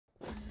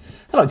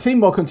Hello team,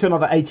 welcome to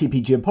another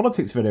ATP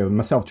Geopolitics video with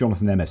myself,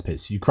 Jonathan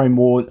MSP. Ukraine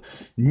War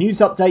news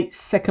update,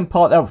 second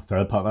part thereof,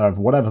 third part thereof,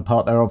 whatever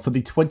part thereof, for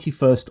the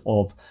 21st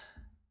of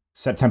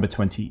September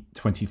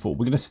 2024. We're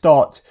going to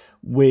start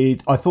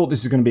with, I thought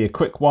this was going to be a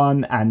quick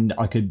one and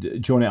I could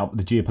join it up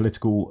with the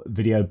geopolitical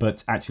video,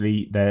 but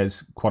actually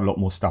there's quite a lot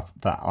more stuff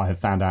that I have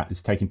found out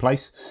is taking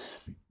place.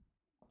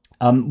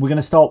 We're going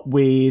to start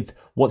with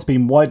what's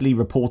been widely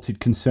reported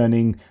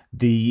concerning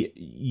the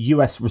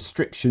US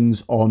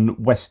restrictions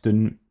on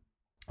Western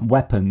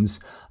weapons.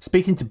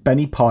 Speaking to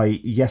Benny Pye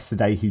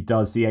yesterday, who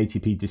does the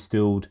ATP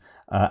distilled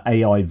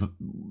AI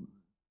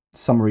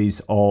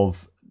summaries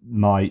of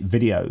my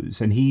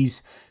videos, and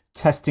he's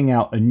testing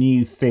out a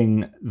new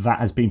thing that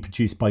has been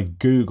produced by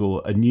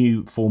Google, a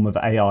new form of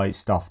AI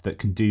stuff that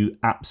can do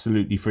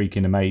absolutely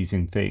freaking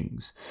amazing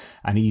things.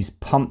 And he's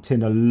pumped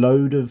in a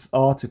load of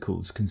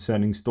articles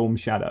concerning Storm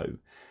Shadow,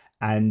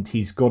 and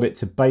he's got it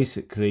to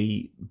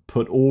basically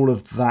put all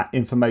of that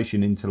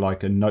information into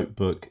like a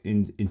notebook,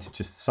 into just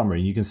a summary.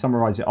 And you can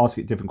summarize it, ask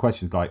it different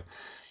questions like,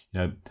 you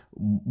know,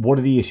 what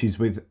are the issues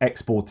with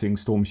exporting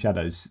Storm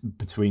Shadows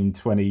between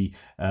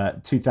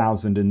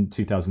 2000 and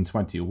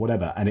 2020 or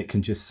whatever, and it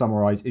can just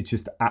summarize. It's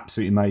just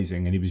absolutely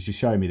amazing. And he was just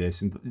showing me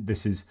this, and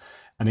this is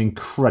an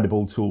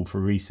incredible tool for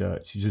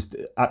research. It's just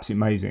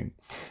absolutely amazing.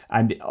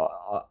 And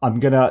I'm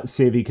gonna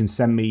see if he can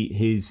send me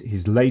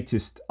his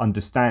latest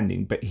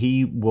understanding, but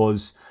he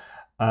was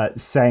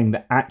saying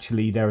that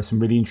actually there are some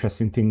really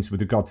interesting things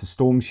with regard to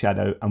Storm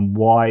Shadow and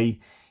why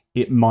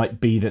it might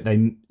be that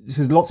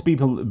because lots of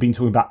people have been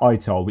talking about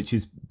ITAR, which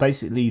is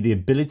basically the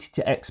ability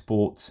to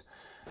export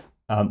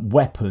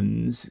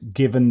weapons,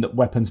 given that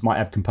weapons might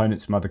have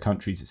components from other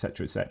countries,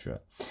 etc.,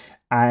 etc.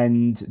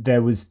 And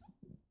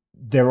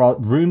there are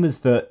rumours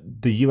that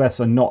the US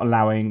are not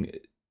allowing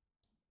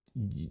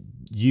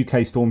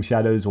UK Storm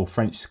Shadows or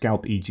French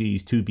Scalp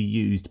EGs to be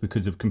used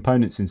because of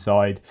components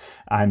inside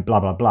and blah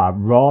blah blah,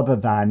 rather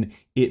than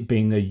it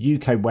being a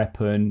UK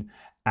weapon.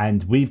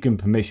 And we've given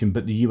permission,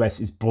 but the US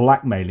is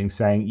blackmailing,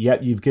 saying, yep,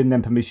 you've given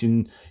them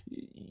permission,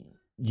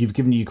 you've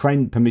given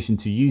Ukraine permission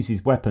to use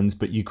these weapons,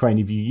 but Ukraine,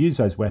 if you use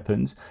those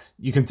weapons,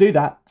 you can do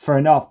that, fair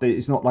enough.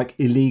 It's not like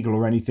illegal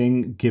or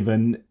anything,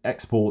 given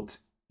export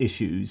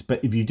issues.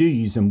 But if you do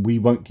use them, we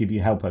won't give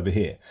you help over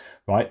here,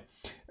 right?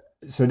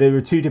 So there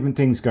are two different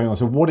things going on.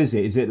 So what is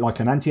it? Is it like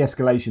an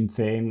anti-escalation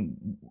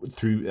thing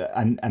through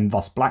and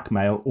thus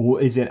blackmail,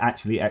 or is it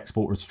actually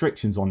export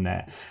restrictions on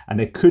there? And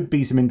there could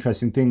be some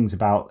interesting things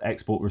about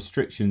export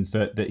restrictions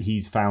that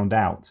he's found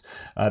out.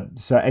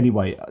 So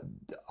anyway,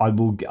 I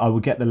will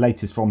get the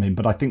latest from him,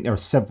 but I think there are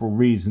several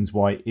reasons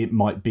why it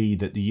might be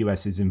that the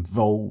US is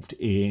involved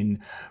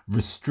in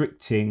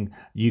restricting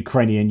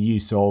Ukrainian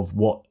use of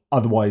what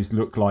otherwise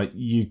look like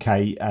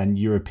UK and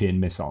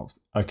European missiles.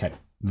 Okay,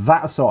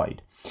 that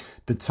aside,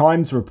 the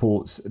Times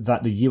reports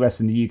that the US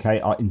and the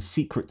UK are in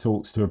secret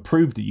talks to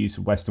approve the use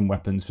of Western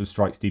weapons for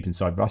strikes deep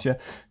inside Russia.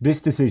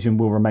 This decision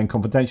will remain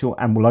confidential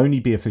and will only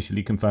be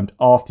officially confirmed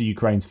after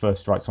Ukraine's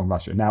first strikes on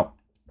Russia. Now,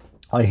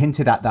 I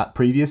hinted at that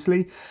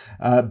previously,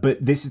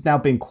 but this is now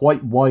being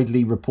quite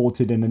widely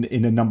reported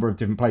in a number of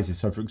different places.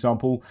 So, for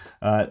example,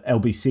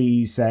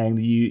 LBC saying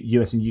the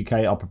US and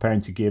UK are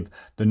preparing to give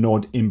the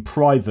nod in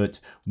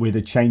private, with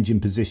a change in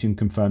position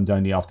confirmed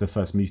only after the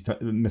first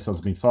missiles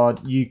have been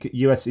fired.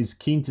 US is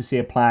keen to see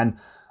a plan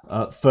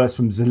first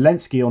from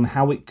Zelensky on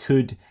how it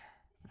could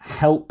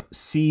help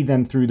see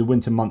them through the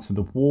winter months of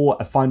the war.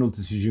 A final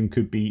decision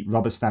could be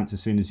rubber stamped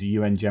as soon as the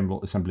UN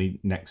General Assembly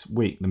next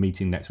week, the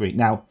meeting next week.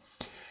 Now,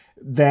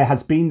 there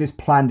has been this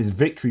plan, this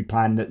victory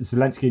plan that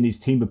Zelensky and his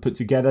team have put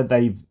together.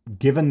 They've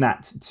given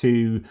that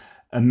to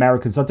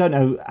Americans. I don't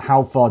know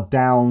how far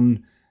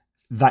down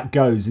that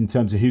goes in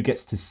terms of who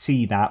gets to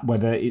see that,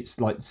 whether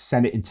it's like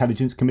Senate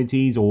Intelligence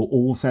Committees or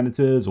all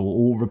senators or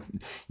all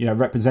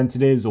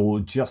representatives or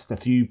just a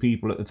few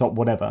people at the top,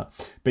 whatever.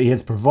 But he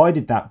has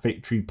provided that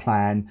victory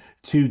plan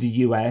to the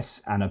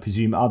US and I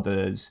presume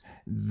others.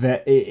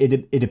 That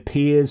it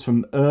appears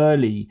from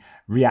early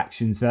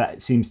reactions that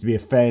it seems to be a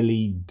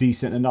fairly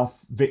decent enough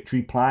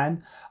victory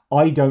plan.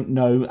 I don't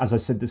know, as I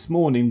said this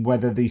morning,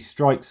 whether these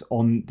strikes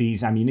on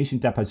these ammunition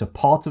depots are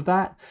part of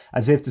that,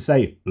 as if to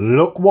say,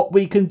 look what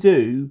we can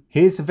do,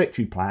 here's the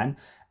victory plan,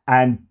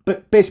 and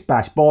bish,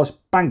 bash, bosh,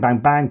 bang, bang,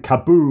 bang,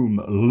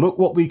 kaboom, look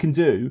what we can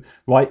do,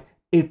 right?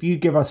 If you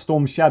give us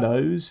Storm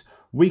Shadows,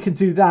 we can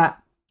do that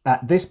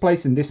at this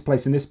place and this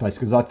place and this place,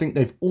 because I think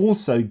they've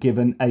also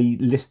given a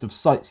list of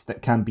sites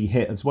that can be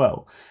hit as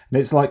well. And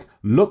it's like,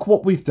 look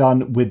what we've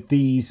done with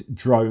these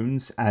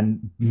drones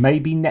and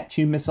maybe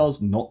Neptune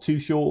missiles, not too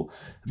sure.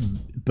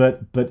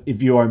 But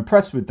if you are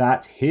impressed with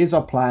that, here's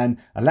our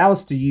plan. Allow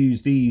us to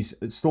use these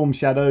Storm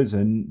Shadows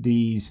and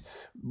these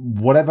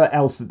whatever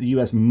else that the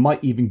US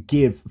might even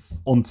give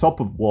on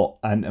top of what,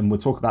 and we'll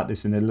talk about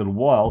this in a little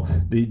while,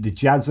 the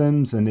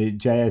JASSMs and the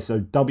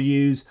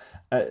JSOWs,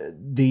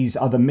 these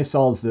other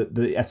missiles that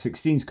the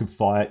F-16s could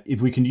fire. If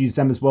we can use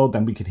them as well,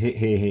 then we could hit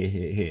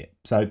here.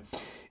 So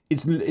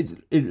it's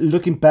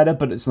looking better,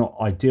 but it's not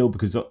ideal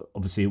because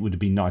obviously it would have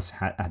been nice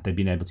had they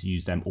been able to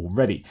use them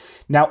already.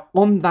 Now,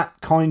 in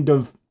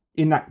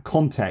that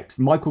context,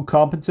 Michael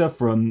Carpenter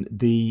from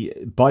the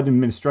Biden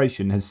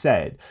administration has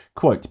said,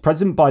 quote,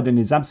 President Biden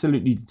is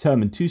absolutely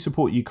determined to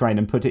support Ukraine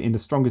and put it in the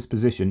strongest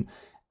position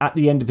at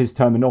the end of his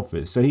term in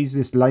office. So he's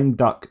this lame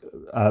duck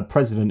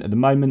president at the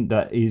moment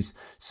that is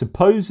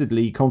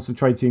supposedly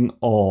concentrating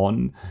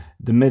on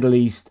the Middle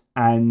East,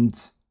 and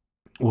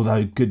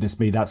although goodness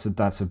me, that's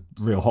a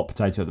real hot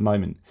potato at the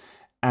moment,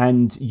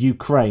 and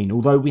Ukraine.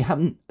 Although we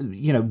haven't,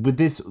 with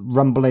this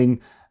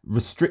rumbling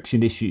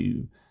restriction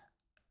issue,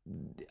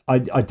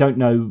 I don't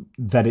know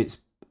that it's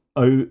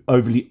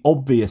overly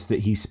obvious that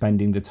he's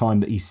spending the time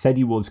that he said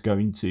he was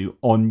going to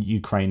on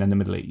Ukraine and the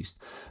Middle East.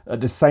 At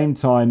the same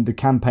time, the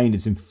campaign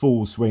is in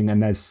full swing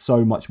and there's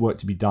so much work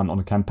to be done on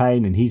a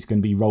campaign, and he's going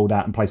to be rolled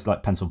out in places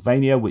like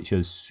Pennsylvania, which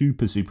is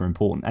super, super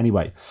important.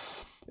 Anyway,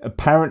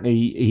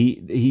 apparently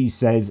he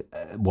says,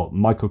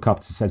 Michael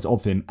Carpenter says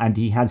of him, and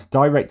he has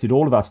directed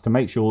all of us to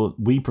make sure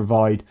we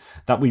provide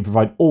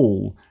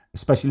all,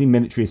 especially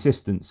military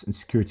assistance and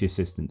security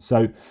assistance.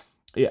 So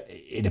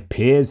it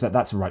appears that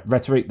that's the right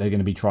rhetoric. They're going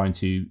to be trying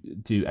to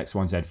do X,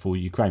 Y, and Z for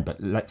Ukraine, but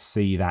let's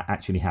see that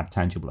actually have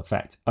tangible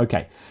effect.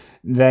 Okay,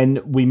 then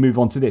we move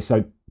on to this.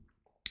 So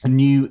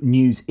new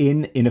news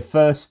in a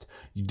first,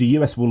 the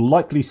US will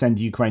likely send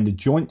Ukraine the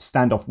Joint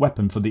Standoff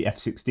Weapon for the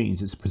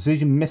F-16s. It's a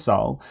precision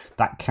missile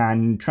that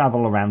can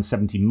travel around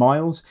 70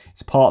 miles.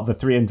 It's part of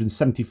the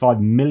 $375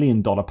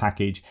 million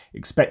package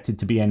expected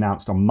to be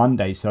announced on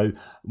Monday. So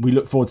we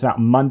look forward to that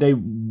on Monday.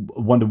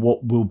 Wonder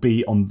what will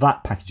be on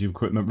that package of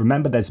equipment.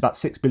 Remember, there's about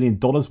 $6 billion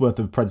worth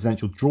of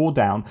presidential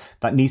drawdown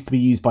that needs to be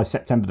used by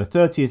September the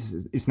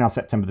 30th. It's now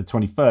September the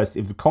 21st.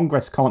 If the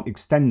Congress can't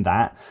extend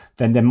that,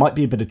 then there might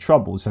be a bit of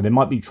trouble. So they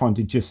might be trying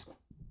to just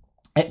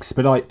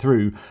expedite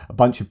through a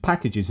bunch of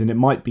packages, and it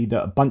might be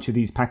that a bunch of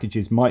these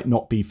packages might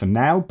not be for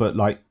now, but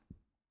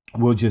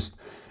we'll just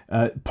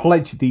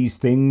pledge these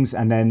things,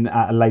 and then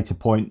at a later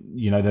point,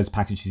 those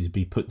packages will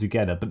be put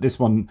together. But this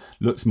one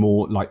looks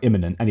more like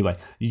imminent. Anyway,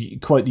 the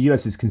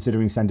US is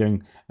considering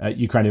sending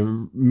Ukraine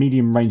a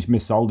medium-range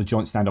missile, the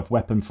Joint Standoff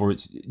Weapon, for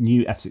its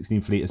new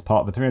F-16 fleet as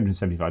part of a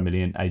 $375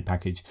 million aid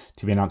package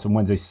to be announced on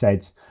Wednesday,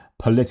 said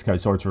Politico.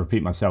 Sorry to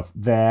repeat myself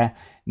there.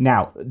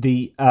 Now,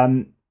 the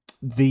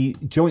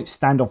Joint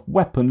Standoff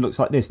Weapon looks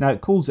like this. Now, it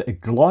calls it a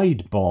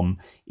glide bomb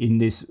in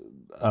this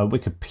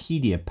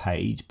Wikipedia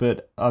page,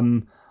 but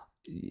the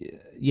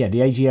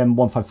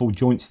AGM-154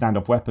 Joint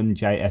Standoff Weapon,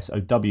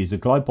 JSOW, is a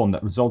glide bomb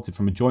that resulted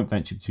from a joint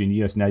venture between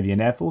the US Navy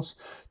and Air Force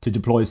to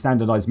deploy a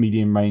standardized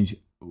medium-range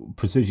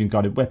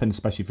precision-guided weapon,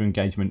 especially for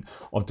engagement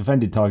of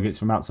defended targets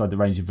from outside the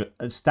range of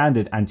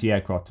standard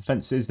anti-aircraft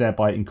defenses,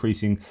 thereby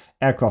increasing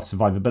aircraft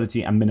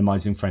survivability and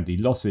minimizing friendly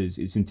losses.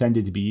 It's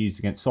intended to be used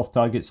against soft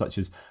targets such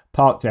as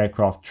parked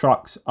aircraft,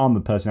 trucks,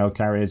 armored personnel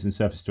carriers, and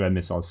surface-to-air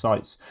missile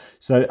sites.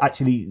 So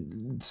actually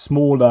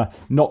smaller,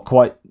 not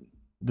quite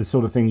the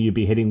sort of thing you'd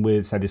be hitting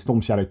with, say, the Storm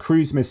Shadow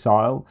cruise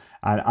missile,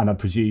 and I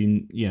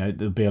presume,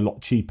 they'll be a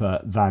lot cheaper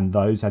than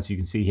those. As you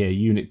can see here,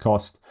 unit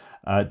cost,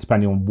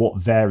 depending on what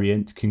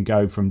variant, can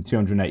go from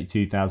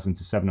 282,000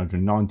 to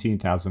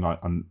 719,000.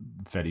 I'm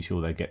fairly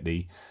sure they get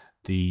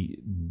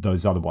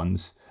those other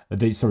ones.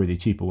 The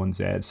cheaper ones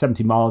there.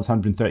 70 miles,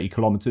 130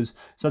 kilometers.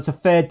 So that's a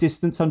fair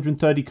distance,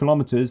 130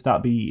 kilometers.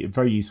 That'd be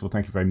very useful.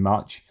 Thank you very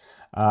much.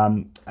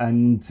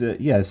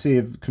 See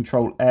if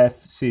Control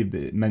F, see if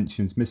it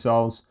mentions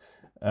missiles.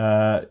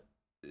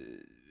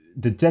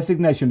 The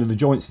designation of the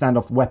Joint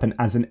Standoff Weapon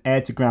as an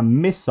air-to-ground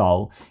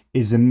missile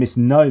is a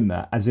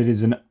misnomer, as it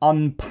is an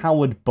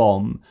unpowered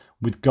bomb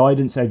with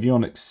guidance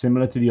avionics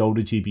similar to the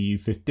older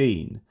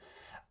GBU-15.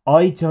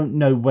 I don't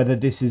know whether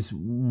this is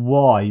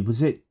why.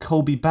 Was it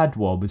Colby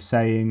Badwell was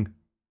saying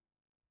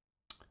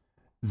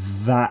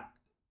that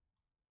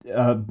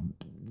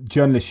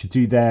journalists should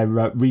do their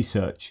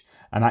research,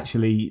 and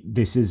actually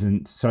this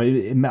isn't. So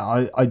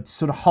I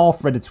sort of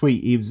half read a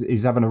tweet.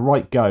 He's having a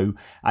right go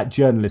at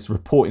journalists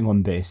reporting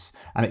on this,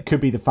 and it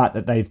could be the fact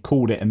that they've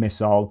called it a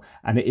missile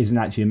and it isn't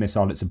actually a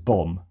missile, it's a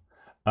bomb.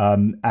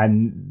 And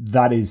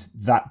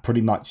that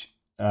pretty much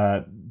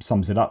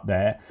sums it up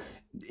there.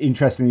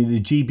 Interestingly,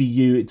 the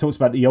GBU, it talks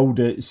about the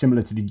older,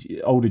 similar to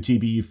the older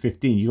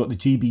GBU-15. You've got the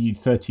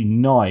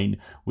GBU-39,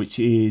 which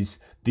is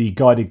the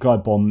guided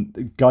glide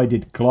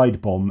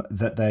bomb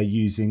that they're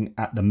using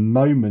at the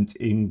moment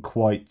in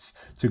quite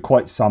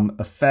some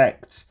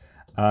effect.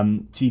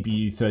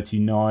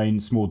 GBU-39,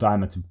 small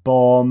diameter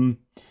bomb,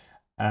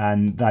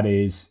 and that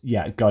is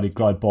guided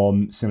glide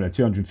bomb, similar,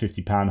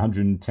 250 pound,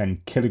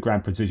 110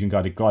 kilogram precision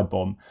guided glide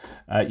bomb.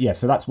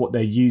 So that's what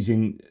they're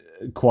using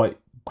quite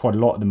a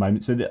lot at the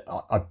moment. So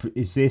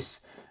is this?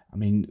 I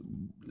mean,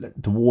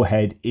 the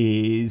warhead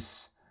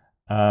is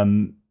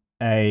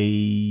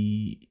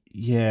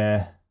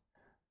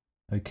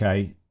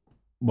okay.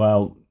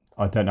 Well,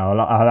 I don't know.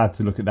 I'll have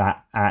to look at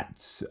that.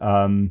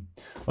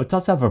 It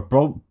does have a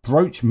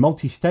broach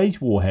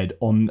multi-stage warhead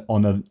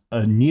on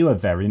a newer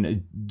variant,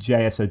 a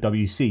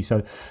JSOWC.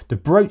 So the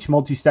broach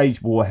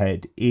multi-stage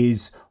warhead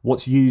is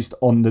what's used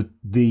on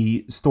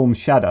the Storm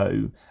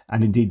Shadow,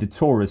 and indeed the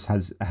Taurus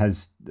has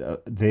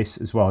this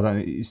as well.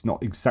 It's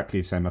not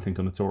exactly the same, I think,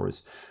 on the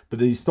Taurus, but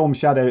the Storm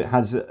Shadow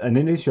has an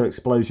initial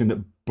explosion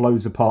that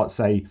blows apart,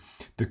 say,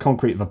 the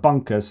concrete of a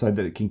bunker, so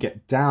that it can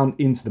get down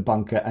into the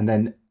bunker, and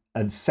then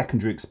a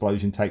secondary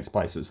explosion takes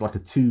place. So it's like a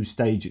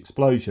two-stage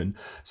explosion,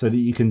 so that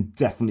you can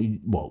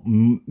definitely, well,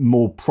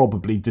 more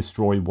probably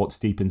destroy what's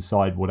deep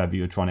inside whatever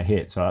you're trying to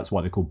hit. So that's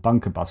why they're called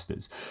bunker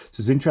busters.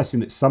 So it's interesting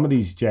that some of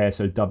these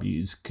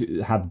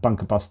JSOWs have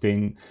bunker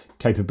busting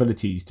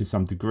capabilities to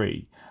some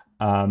degree.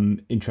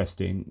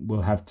 Interesting.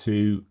 We'll have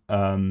to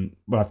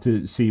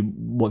see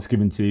what's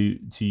given to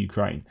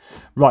Ukraine.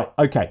 Right.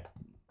 Okay.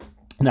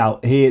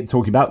 Now, here,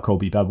 talking about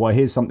Colby Bad Boy,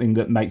 here's something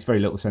that makes very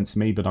little sense to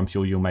me, but I'm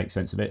sure you'll make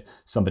sense of it,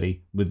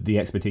 somebody with the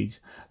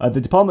expertise.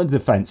 The Department of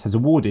Defense has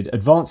awarded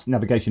Advanced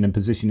Navigation and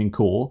Positioning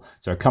Corps,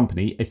 so a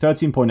company, a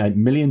 $13.8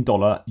 million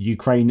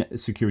Ukraine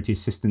Security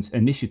Assistance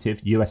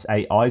Initiative,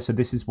 USAI. So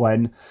this is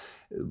when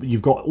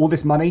you've got all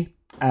this money,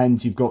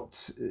 and you've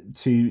got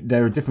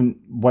there are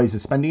different ways of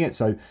spending it.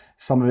 So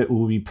some of it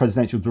will be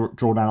presidential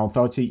drawdown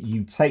authority.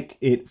 You take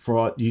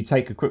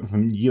equipment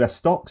from US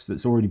stocks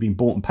that's already been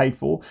bought and paid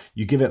for.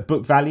 You give it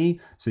book value.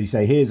 So you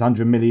say, here's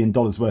 $100 million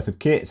worth of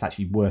kit. It's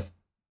actually worth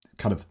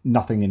kind of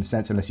nothing in a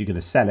sense unless you're going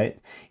to sell it.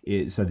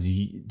 So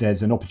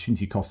there's an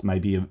opportunity cost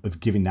maybe of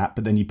giving that,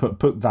 but then you put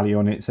book value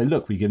on it. So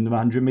look, we give them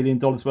 $100 million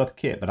worth of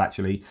kit, but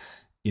actually,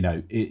 you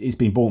know, it's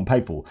been bought and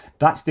paid for.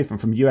 That's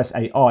different from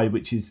USAI,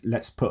 which is,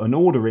 let's put an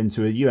order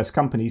into a US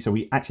company, so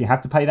we actually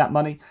have to pay that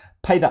money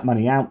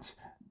out.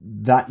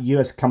 That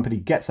US company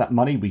gets that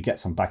money, we get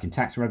some back in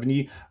tax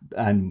revenue,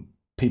 and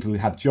people who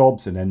have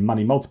jobs, and then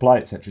money multiply,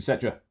 etc.,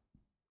 etc.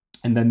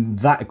 And then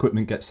that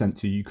equipment gets sent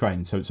to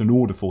Ukraine. So it's an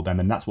order for them,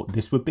 and that's what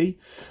this would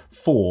be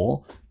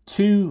for.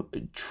 2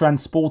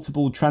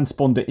 transportable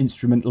transponder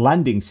instrument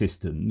landing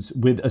systems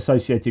with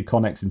associated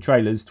connects and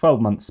trailers,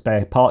 12-month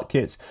spare part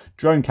kits,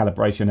 drone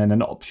calibration, and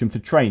an option for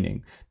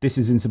training. This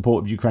is in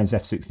support of Ukraine's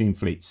F-16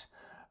 fleets.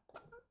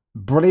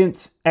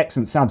 Brilliant,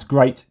 excellent, sounds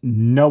great.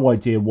 No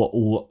idea what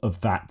all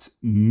of that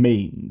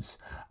means.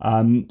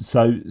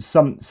 So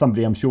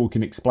somebody I'm sure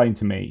can explain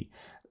to me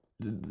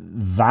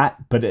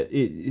that, but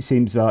it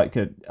seems like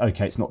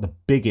okay, it's not the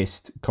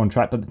biggest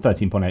contract, but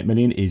 13.8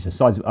 million is a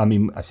size. I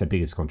mean, I said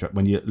biggest contract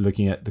when you're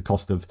looking at the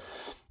cost of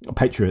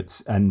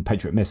Patriots and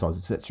Patriot missiles,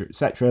 etc.,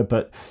 etc.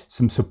 But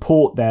some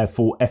support there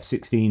for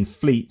F-16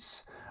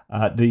 fleets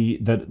that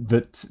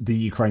the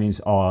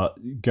Ukrainians are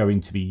going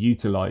to be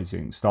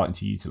starting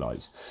to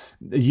utilize.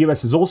 The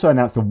US has also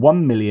announced a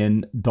 $1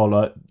 million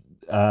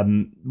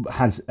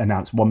has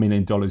announced $1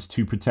 million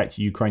to protect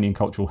Ukrainian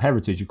cultural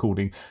heritage,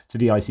 according to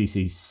the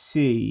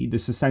ICCC. The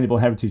Sustainable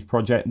Heritage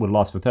Project will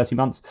last for 30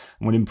 months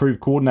and will improve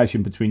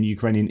coordination between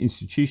Ukrainian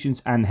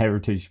institutions and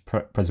heritage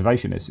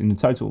preservationists. In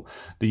total,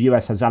 the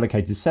US has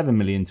allocated $7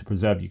 million to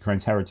preserve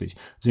Ukraine's heritage.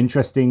 It's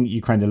interesting,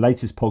 Ukraine, the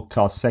latest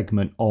podcast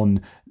segment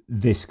on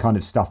this kind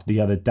of stuff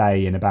the other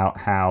day, and about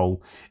how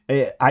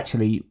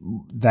actually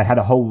they had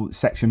a whole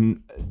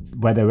section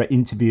where they were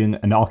interviewing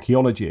an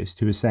archaeologist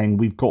who was saying,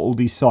 we've got all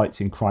these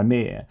sites in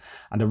Crimea,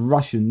 and the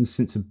Russians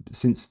since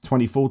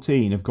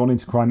 2014 have gone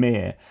into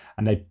Crimea,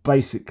 and they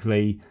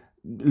basically,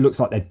 looks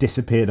like they've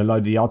disappeared a load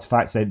of the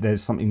artifacts.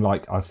 There's something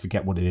like, I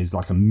forget what it is,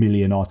 like 1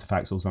 million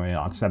artifacts or something,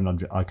 like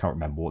 700, I can't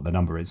remember what the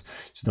number is.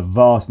 Just a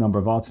vast number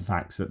of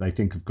artifacts that they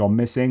think have gone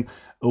missing,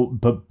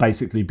 but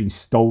basically been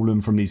stolen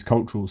from these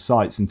cultural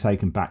sites and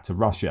taken back to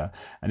Russia.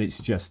 And it's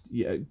just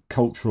a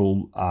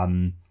cultural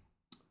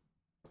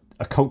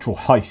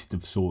heist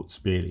of sorts,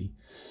 really.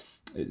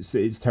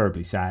 It's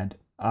terribly sad.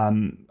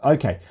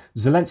 Okay,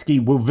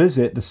 Zelensky will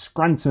visit the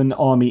Scranton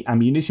Army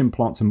ammunition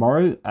plant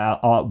tomorrow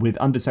with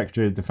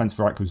Undersecretary of Defense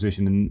for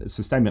Acquisition and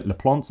Sustainment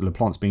LaPlante.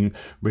 LaPlante's being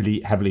really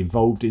heavily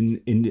involved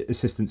in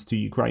assistance to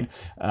Ukraine.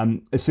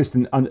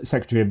 Assistant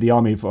Secretary of the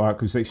Army for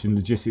Acquisition,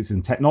 Logistics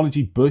and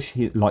Technology, Bush,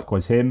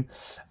 likewise him.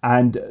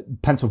 And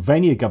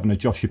Pennsylvania Governor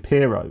Josh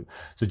Shapiro.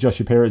 So Josh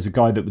Shapiro is a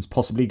guy that was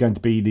possibly going to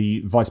be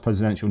the vice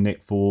presidential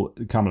nick for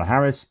Kamala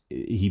Harris.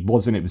 He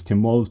wasn't, it was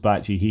Tim Walz, but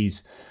actually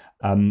he's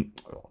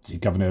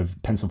governor of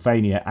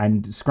Pennsylvania,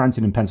 and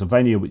Scranton in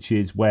Pennsylvania, which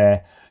is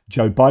where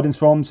Joe Biden's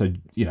from. So,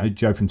 you know,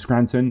 Joe from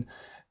Scranton.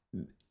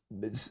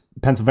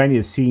 Pennsylvania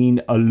has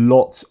seen a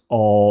lot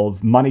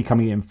of money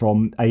coming in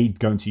from aid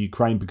going to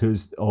Ukraine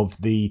because of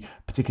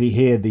particularly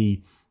here,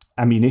 the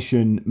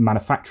ammunition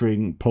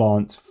manufacturing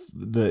plant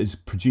that is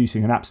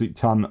producing an absolute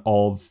ton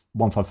of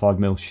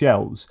 155mm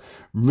shells.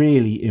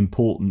 Really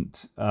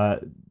important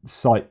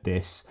site,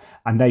 this.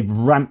 And they've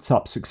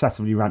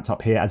successfully ramped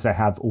up here, as they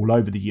have all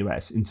over the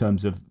US, in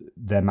terms of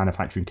their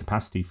manufacturing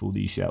capacity for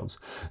these shells.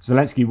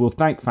 Zelensky will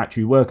thank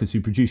factory workers who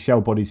produce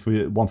shell bodies for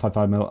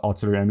 155mm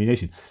artillery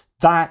ammunition.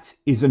 That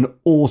is an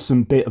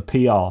awesome bit of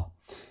PR.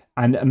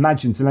 And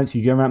imagine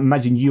Zelensky going around,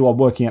 imagine you are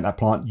working at that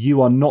plant.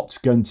 You are not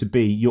going to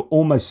be, you're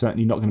almost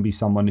certainly not going to be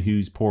someone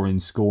who's pouring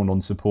scorn on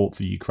support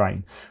for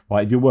Ukraine,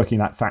 right? If you're working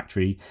at that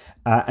factory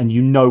and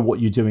you know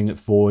what you're doing it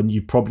for, and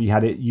you probably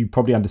had it, you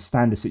probably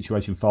understand the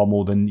situation far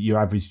more than your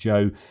average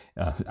Joe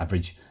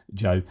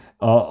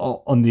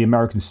on the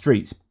American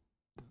streets.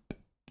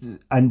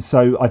 And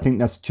so I think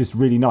that's just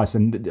really nice.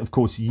 And of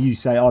course, you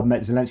say, oh, I've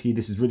met Zelensky,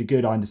 this is really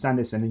good, I understand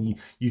this. And then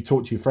you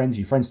talk to your friends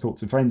talk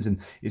to friends, and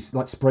it's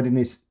like spreading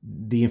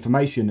the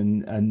information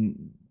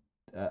and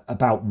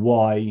about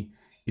why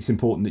it's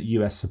important that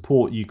US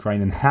support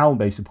Ukraine and how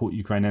they support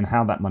Ukraine and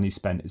how that money's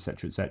spent,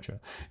 etc., etc.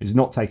 It's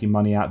not taking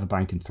money out of the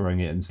bank and throwing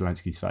it in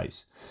Zelensky's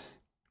face.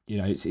 You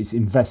know, it's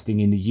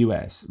investing in the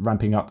US,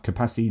 ramping up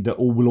capacity that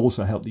will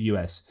also help the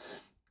US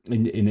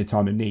in a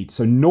time of need.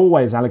 So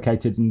Norway has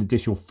allocated an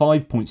additional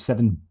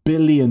 $5.7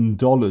 billion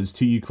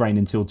to Ukraine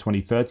until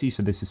 2030.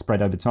 So this is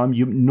spread over time.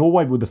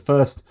 Norway were the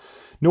first.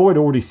 Norway had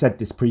already said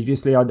this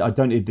previously. I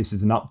don't know if this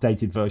is an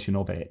updated version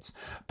of it,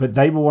 but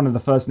they were one of the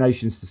first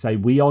nations to say,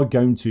 we are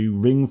going to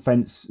ring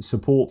fence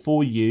support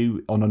for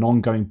you on an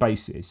ongoing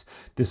basis.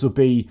 This will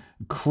be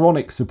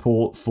chronic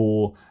support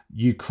for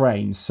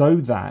Ukraine, so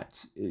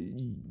that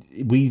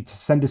we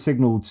send a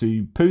signal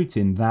to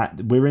Putin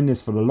that we're in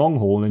this for the long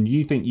haul, and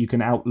you think you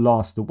can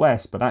outlast the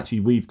West, but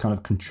actually we've kind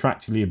of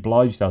contractually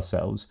obliged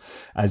ourselves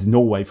as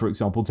Norway, for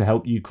example, to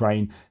help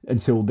Ukraine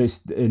until this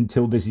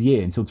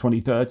year, until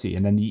 2030.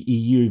 And then the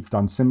EU have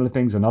done similar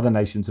things, and other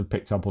nations have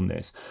picked up on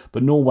this,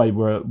 but Norway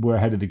were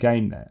ahead of the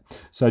game there.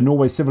 So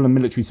Norway's civil and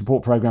military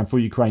support program for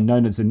Ukraine,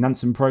 known as the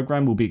Nansen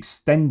program, will be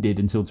extended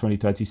until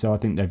 2030. So I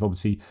think they've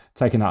obviously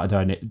taken that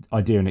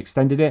idea and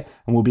extended it,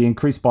 and will be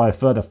increased by a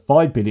further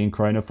 5 billion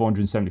kroner,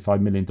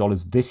 $475 million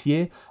this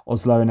year,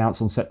 Oslo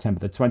announced on September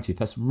the 20th.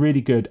 That's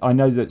really good. I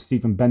know that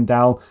Stephen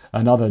Bendal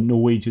and other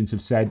Norwegians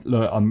have said,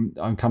 look, I'm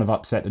kind of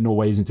upset that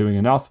Norway isn't doing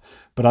enough,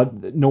 but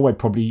Norway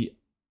probably,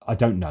 I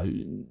don't know,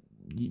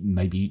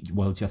 maybe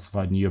well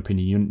justified in your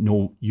opinion.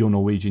 You're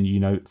Norwegian, you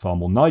know far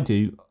more than I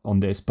do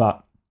on this,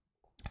 but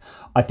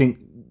I think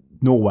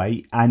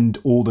Norway and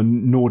all the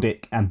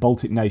Nordic and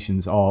Baltic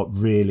nations are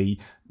really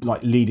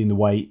like leading the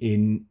way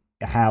in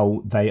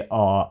how they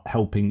are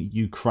helping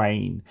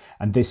Ukraine,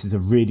 and this is a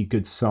really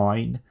good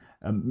sign.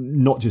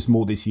 Not just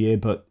more this year,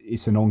 but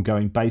it's an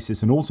ongoing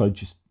basis, and also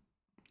just,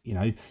 you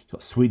know, you've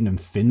got Sweden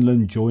and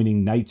Finland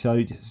joining NATO.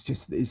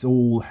 It's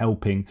all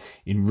helping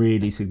in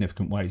really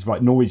significant ways.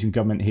 Right, Norwegian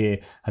government here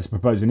has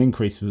proposed an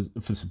increase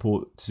for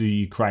support to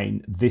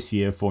Ukraine this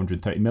year,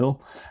 430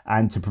 mil,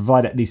 and to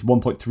provide at least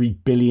 1.3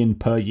 billion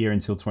per year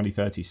until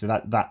 2030. So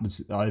that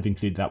was, I've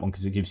included that one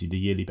because it gives you the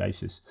yearly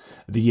basis,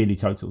 the yearly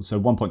total. So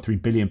 1.3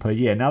 billion per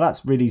year. Now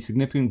that's really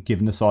significant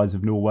given the size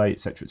of Norway,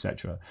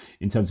 etc.,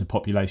 in terms of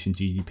population,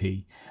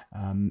 GDP.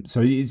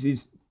 So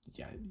it's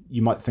yeah,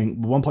 you might think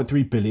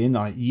 1.3 billion,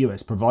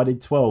 US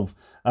provided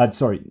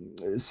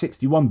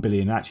 61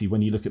 billion. Actually,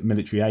 when you look at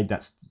military aid,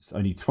 that's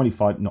only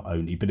 25, not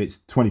only, but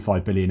it's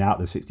 25 billion out.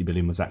 The 60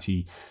 billion was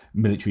actually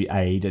military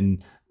aid.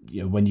 And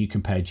you know, when you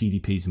compare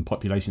GDPs and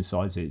population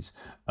sizes,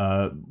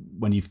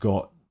 when you've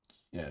got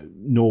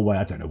Norway,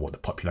 I don't know what the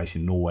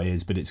population in Norway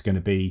is, but it's going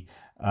to be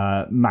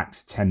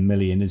max 10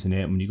 million, isn't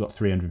it? When you've got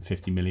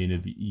 350 million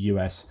of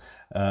US,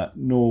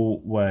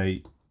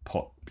 Norway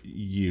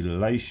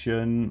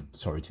population.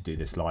 Sorry to do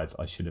this live.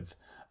 I should have.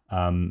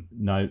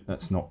 No,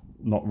 that's not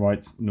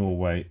right.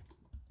 Norway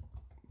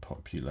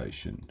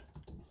population.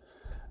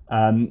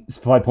 It's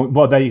 5 point.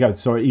 Well, there you go.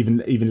 Sorry,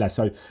 even less.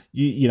 So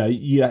you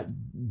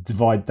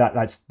divide that.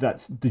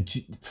 That's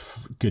the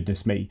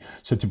goodness me.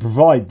 So to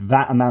provide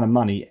that amount of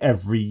money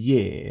every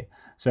year.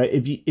 So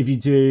if you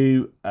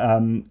do,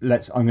 I'm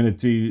going to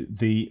do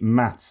the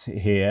maths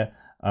here.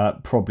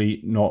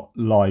 Probably not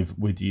live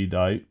with you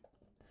though.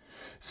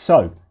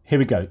 So here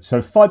we go.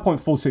 So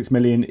 5.46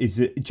 million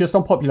is just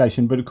on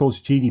population, but of course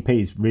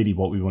GDP is really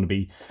what we want to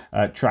be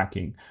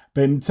tracking.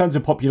 But in terms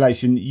of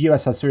population,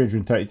 US has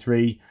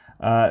 333,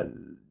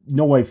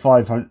 Norway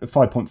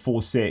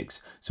 5.46.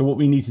 So what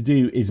we need to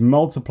do is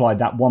multiply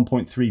that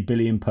 1.3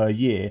 billion per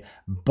year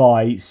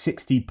by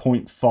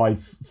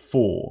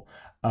 60.54.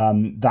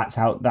 That's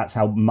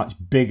how much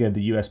bigger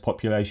the US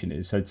population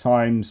is. So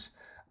times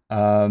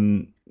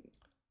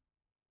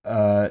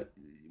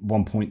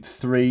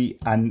 1.3,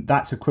 and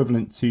that's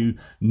equivalent to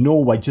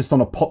Norway just on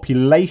a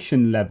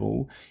population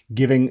level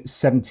giving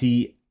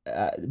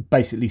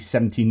basically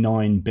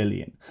 79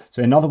 billion.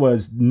 So in other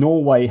words,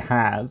 Norway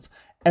have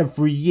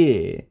every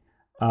year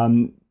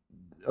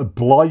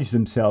obliged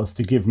themselves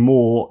to give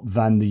more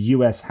than the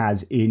US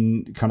has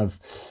in kind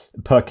of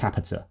per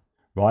capita,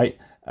 right?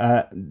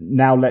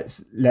 Now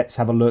let's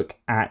have a look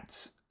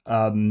at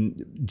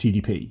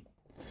GDP.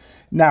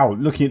 Now,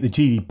 looking at the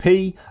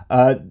GDP,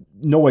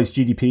 Norway's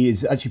GDP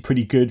is actually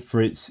pretty good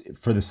for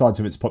the size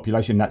of its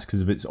population. That's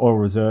because of its oil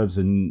reserves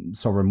and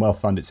sovereign wealth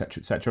fund,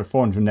 etc.,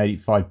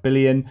 485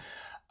 billion.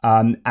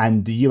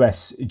 And the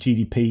US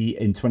GDP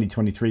in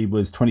 2023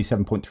 was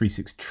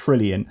 27.36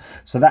 trillion.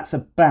 So that's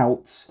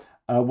about,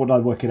 what I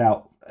work it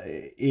out,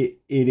 it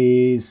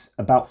is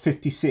about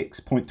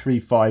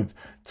 56.35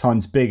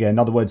 times bigger. In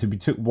other words, if we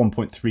took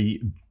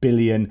 1.3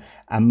 billion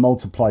and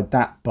multiplied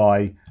that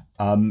by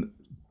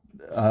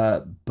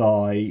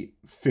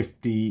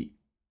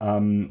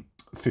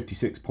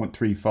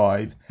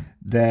 56.35,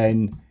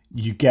 then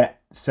you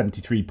get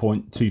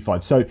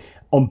 73.25. So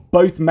on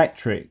both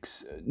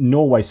metrics,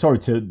 Norway, sorry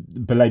to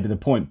belabor the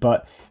point,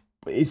 but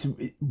it's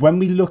when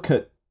we look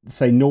at,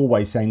 say,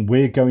 Norway saying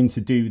we're going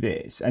to do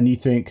this, and you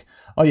think,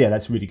 oh yeah,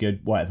 that's really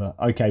good, whatever,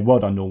 okay, well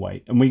done,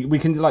 Norway, and we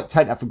can like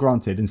take that for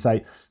granted and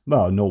say,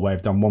 well, Norway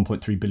have done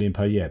 1.3 billion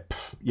per year.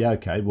 Pff, yeah,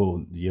 okay,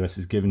 well, the US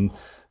has given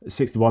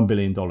 $61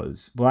 billion.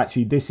 Well,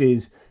 actually, this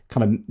is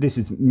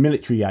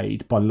military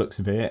aid by the looks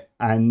of it,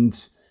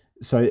 and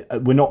so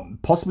we're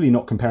possibly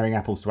not comparing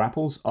apples to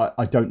apples.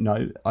 I don't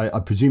know. I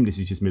presume this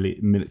is just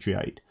military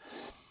aid.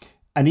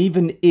 And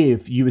even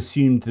if you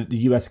assumed that the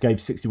US gave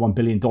 $61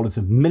 billion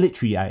of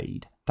military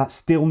aid, that's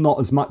still not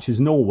as much as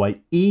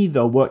Norway,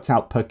 either worked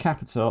out per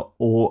capita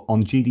or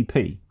on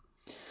GDP.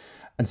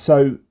 And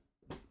so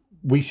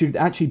we should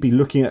actually be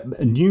looking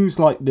at news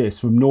like this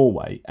from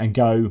Norway and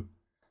go,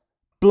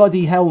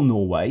 bloody hell,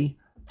 Norway,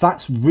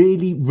 that's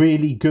really,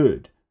 really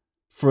good.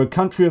 For a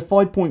country of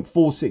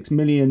 5.46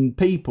 million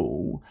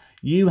people,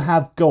 you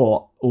have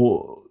got,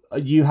 or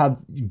you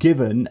have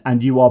given,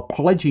 and you are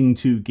pledging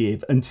to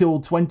give until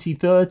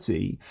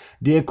 2030,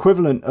 the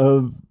equivalent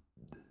of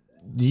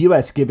the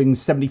US giving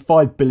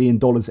 $75 billion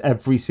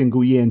every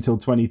single year until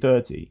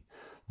 2030.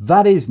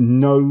 That is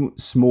no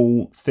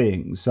small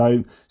thing.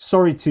 So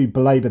sorry to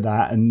belabor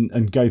that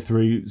and go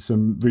through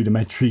some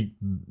rudimentary,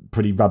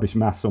 pretty rubbish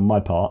maths on my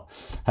part.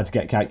 Had to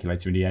get a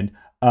calculator in the end.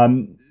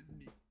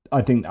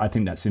 I think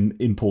that's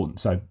important.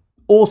 So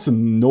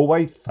awesome,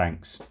 Norway.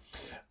 Thanks.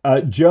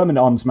 German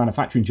arms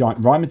manufacturing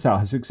giant Rheinmetall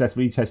has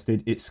successfully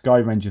tested its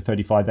Skyranger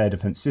 35 air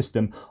defense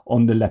system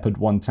on the Leopard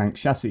 1 tank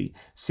chassis.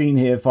 Seen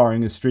here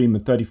firing a stream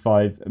of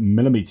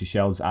 35mm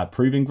shells at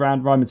proving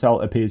ground,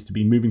 Rheinmetall appears to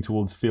be moving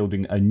towards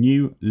fielding a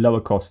new,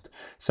 lower-cost,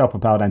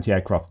 self-propelled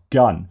anti-aircraft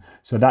gun.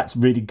 So that's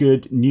really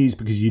good news,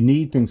 because you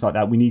need things like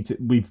that.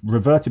 We've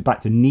reverted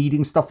back to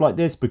needing stuff like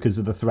this because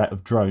of the threat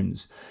of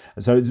drones.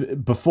 So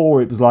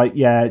before it was like,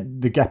 yeah,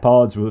 the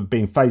Gepards were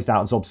being phased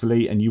out as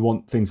obsolete, and you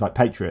want things like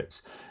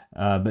Patriots.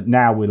 But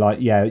now we're like,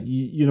 yeah,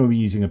 you're not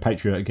using a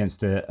Patriot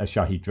against a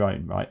Shahid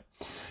drone, right?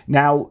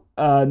 Now,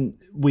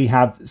 we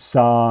have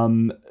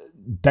some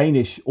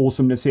Danish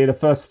awesomeness here. The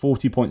first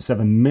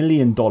 $40.7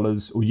 million, or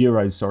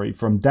euros, sorry,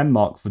 from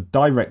Denmark for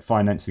direct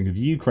financing of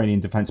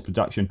Ukrainian defense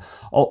production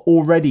are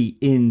already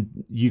in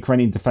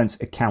Ukrainian defense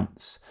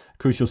accounts.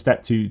 Crucial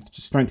step to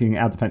strengthening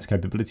our defense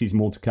capabilities.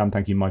 More to come.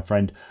 Thank you, my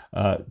friend,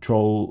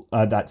 Troll.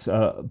 That's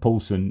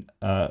Poulsen,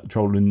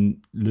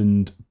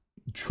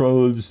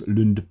 Troels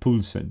Lund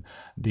Poulsen,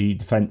 the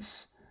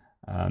defense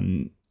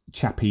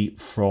chappie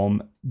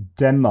from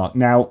Denmark.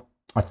 Now,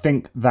 I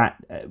think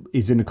that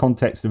is in the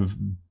context of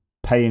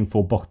paying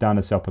for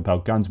Bogdana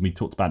self-propelled guns, and we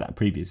talked about that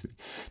previously.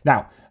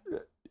 Now,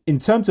 in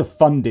terms of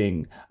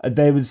funding,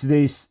 there was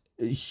this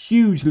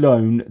huge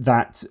loan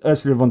that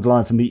Ursula von der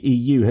Leyen from the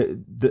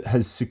EU that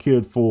has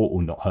secured for,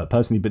 or not her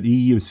personally, but the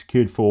EU has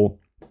secured for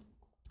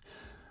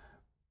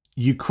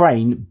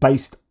Ukraine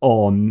based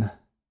on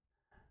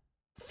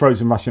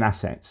frozen Russian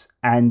assets.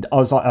 And I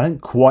was like, I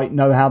don't quite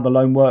know how the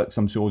loan works.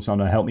 I'm sure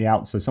someone will help me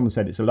out. So someone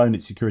said it's a loan,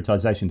 it's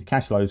securitization. The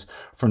cash flows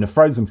from the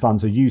frozen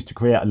funds are used to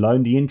create a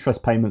loan. The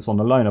interest payments on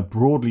the loan are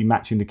broadly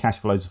matching the cash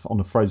flows on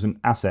the frozen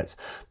assets.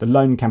 The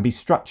loan can be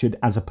structured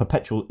as a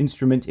perpetual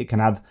instrument. It can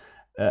have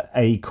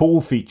a call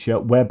feature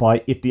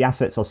whereby if the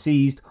assets are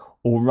seized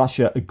or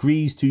Russia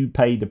agrees to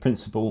pay the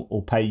principal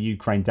or pay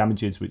Ukraine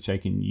damages, which they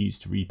can use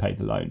to repay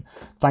the loan.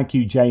 Thank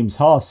you, James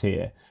Haas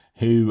here,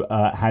 who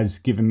has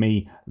given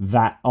me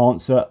that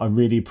answer. I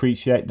really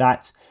appreciate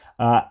that.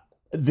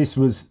 This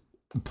was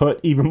put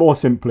even more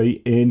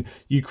simply in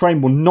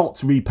Ukraine will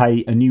not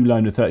repay a new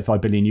loan of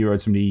 35 billion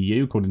euros from the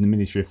EU, according to the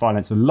Ministry of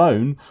Finance. The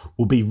loan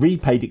will be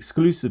repaid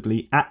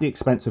exclusively at the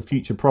expense of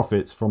future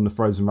profits from the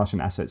frozen Russian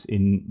assets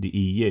in the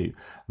EU.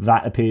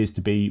 That appears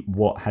to be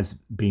what has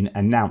been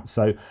announced.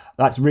 So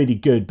that's really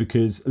good,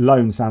 because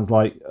loan sounds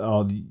like,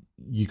 oh,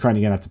 Ukraine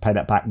are going to have to pay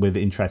that back with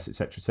interest,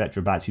 etc.,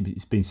 etc. But actually,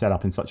 it's been set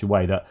up in such a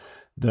way that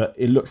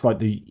it looks like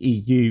the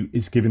EU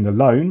is giving the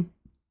loan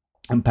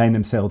and paying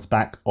themselves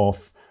back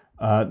off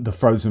the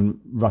frozen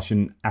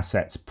Russian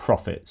assets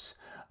profits.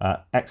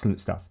 Excellent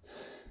stuff.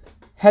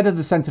 Head of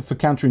the Center for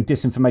Countering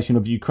Disinformation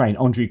of Ukraine,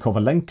 Andriy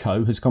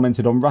Kovalenko, has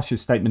commented on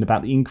Russia's statement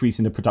about the increase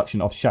in the production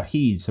of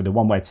Shahid, so the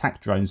one-way attack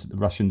drones that the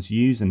Russians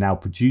use and now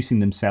producing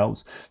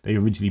themselves. They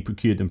originally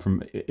procured them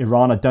from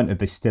Iran. I don't know if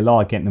they still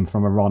are getting them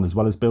from Iran as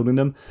well as building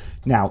them.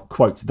 Now,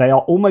 quote, they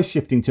are almost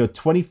shifting to a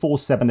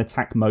 24/7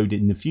 attack mode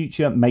in the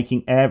future,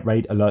 making air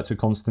raid alerts a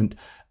constant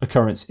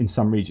occurrence in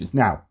some regions.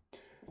 Now,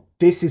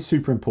 this is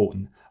super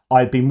important.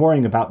 I've been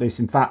worrying about this.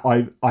 In fact,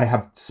 I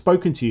have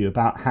spoken to you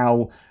about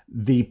how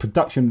the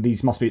production of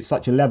these must be at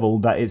such a level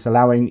that it's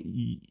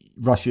allowing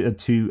Russia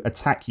to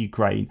attack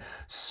Ukraine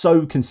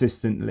so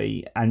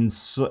consistently and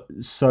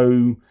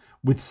so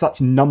with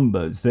such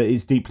numbers that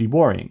it's deeply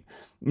worrying.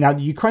 Now,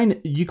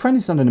 Ukraine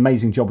has done an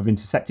amazing job of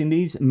intercepting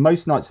these.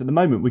 Most nights at the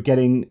moment, we're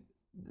getting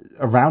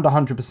around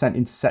 100%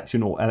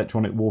 interception or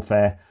electronic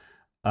warfare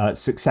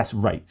success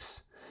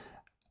rates.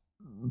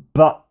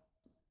 But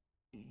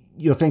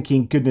you're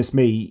thinking, goodness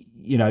me,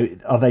 you know,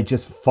 are they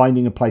just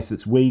finding a place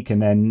that's weak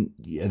and then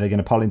are they going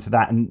to pull into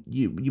that? And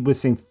you were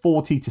seeing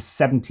 40 to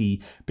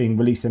 70 being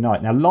released a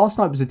night. Now, last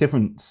night was a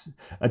different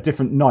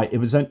night.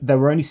 There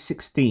were only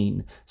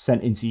 16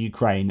 sent into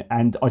Ukraine,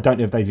 and I don't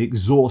know if they've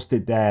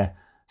exhausted their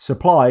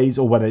supplies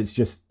or whether it's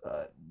just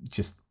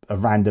a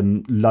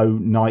random low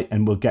night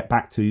and we'll get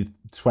back to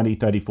 20,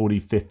 30, 40,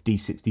 50,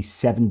 60,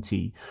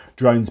 70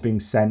 drones being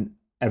sent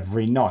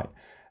every night.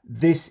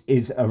 This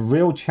is a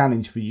real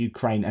challenge for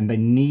Ukraine, and they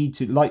need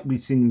to, like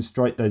we've seen them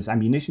strike those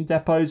ammunition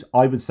depots,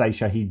 I would say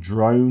Shahed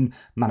drone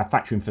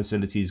manufacturing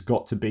facilities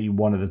got to be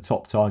one of the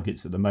top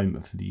targets at the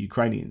moment for the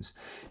Ukrainians.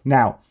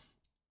 Now,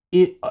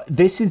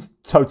 this is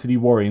totally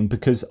worrying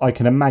because I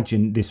can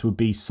imagine this would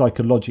be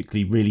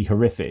psychologically really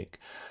horrific.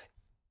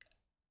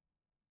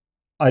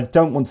 I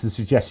don't want to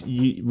suggest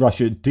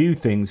Russia do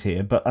things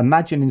here, but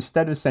imagine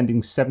instead of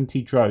sending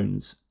 70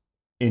 drones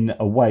in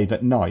a wave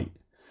at night,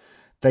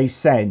 they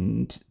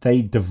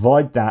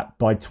divide that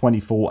by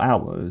 24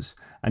 hours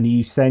and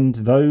you send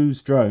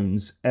those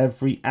drones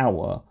every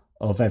hour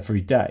of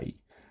every day,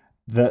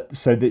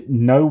 so that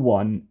no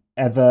one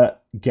ever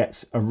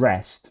gets a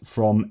rest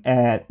from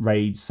air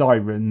raid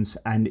sirens,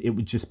 and it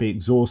would just be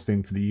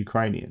exhausting for the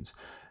Ukrainians.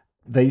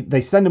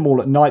 They send them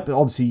all at night, but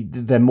obviously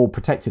they're more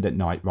protected at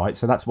night, right?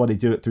 So that's why they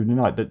do it through the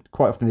night, but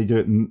quite often they do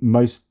it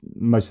most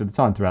of the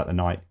time throughout the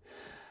night.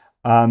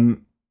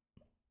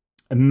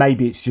 And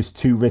maybe it's just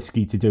too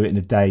risky to do it in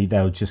a day.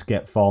 They'll just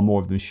get far more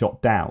of them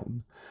shot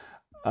down.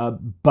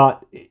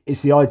 But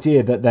it's the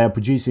idea that they're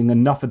producing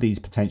enough of these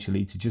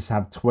potentially to just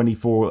have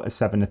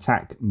 24/7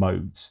 attack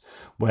modes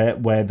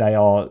where they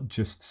are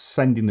just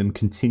sending them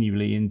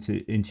continually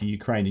into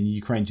Ukraine, and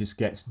Ukraine just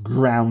gets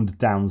ground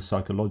down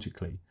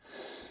psychologically.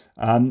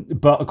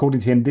 But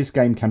according to him, this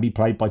game can be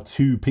played by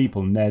two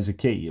people, and there's a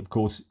key. Of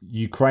course,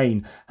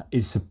 Ukraine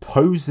is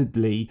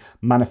supposedly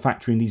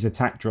manufacturing these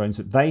attack drones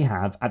that they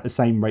have at the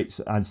same rates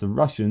as the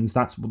Russians.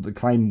 That's what the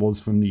claim was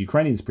from the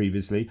Ukrainians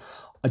previously.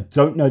 I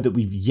don't know that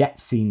we've yet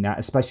seen that,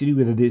 especially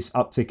with this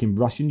uptick in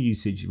Russian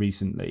usage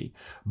recently.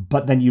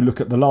 But then you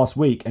look at the last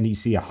week and you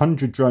see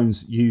 100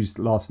 drones used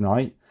last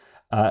night.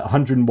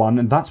 101,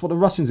 and that's what the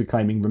Russians are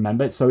claiming,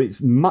 remember? So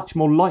it's much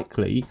more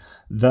likely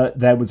that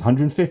there was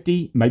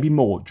 150, maybe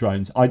more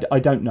drones. I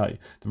don't know.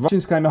 The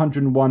Russians claim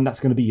 101, that's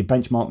going to be your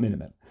benchmark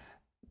minimum.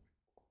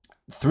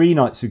 3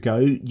 nights ago,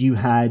 you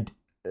had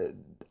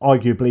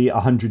arguably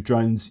 100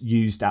 drones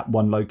used at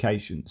one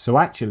location. So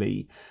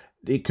actually,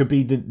 it could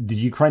be that the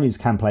Ukrainians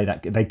can play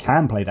that. They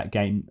can play that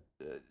game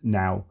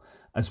now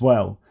as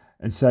well.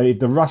 And so if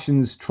the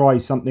Russians try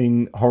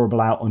something horrible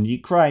out on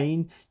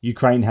Ukraine,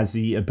 Ukraine has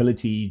the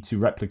ability to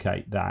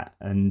replicate that.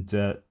 And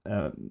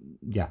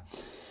yeah.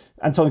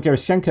 Anton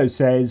Gerashchenko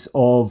says,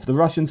 of the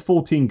Russians,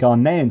 14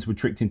 Ghanaians were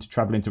tricked into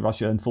traveling to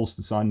Russia and forced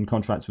to sign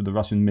contracts with the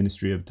Russian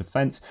Ministry of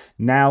Defense.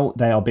 Now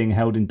they are being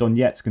held in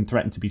Donetsk and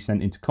threatened to be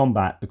sent into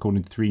combat,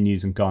 according to 3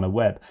 News and Ghana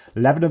Web.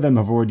 11 of them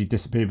have already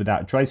disappeared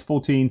without a trace.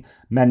 14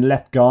 men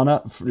left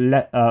Ghana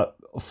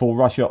for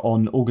Russia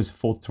on August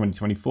 4th,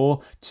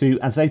 2024, to,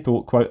 as they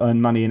thought, quote,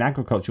 earn money in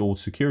agriculture or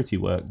security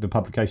work, the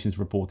publications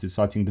reported,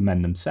 citing the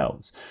men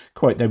themselves.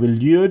 Quote, they were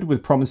lured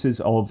with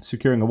promises of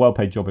securing a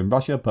well-paid job in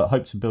Russia, but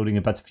hopes of building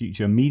a better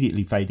future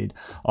immediately faded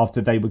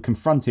after they were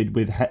confronted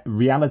with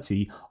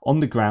reality on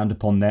the ground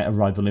upon their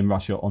arrival in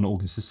Russia on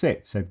August the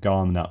 6th, said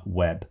Ghana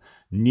Web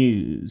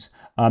News.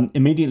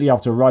 Immediately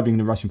after arriving in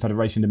the Russian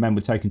Federation, the men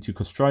were taken to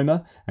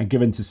Kostroma and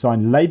given to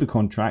sign labour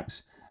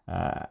contracts.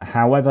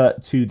 However,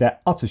 to their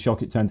utter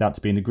shock, it turned out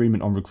to be an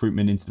agreement on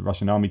recruitment into the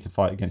Russian army to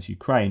fight against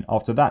Ukraine.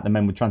 After that, the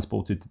men were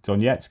transported to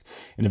Donetsk.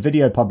 In a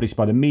video published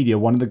by the media,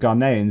 one of the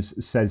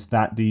Ghanaians says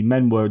that the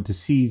men were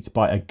deceived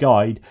by a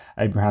guide,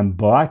 Abraham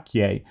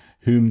Boakye,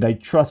 whom they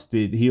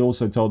trusted. He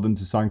also told them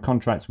to sign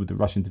contracts with the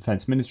Russian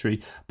Defense Ministry,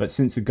 but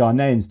since the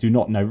Ghanaians do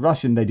not know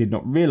Russian, they did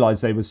not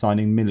realize they were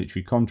signing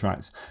military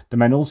contracts. The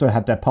men also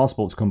had their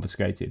passports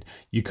confiscated.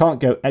 You can't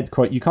go,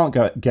 quote, you can't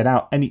go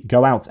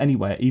out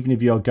anywhere, even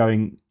if you're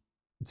going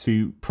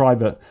to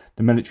private,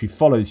 the military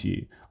follows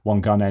you,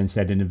 one Ghanaian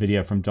said in a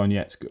video from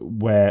Donetsk,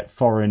 where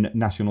foreign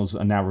nationals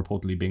are now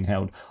reportedly being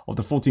held. Of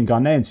the 14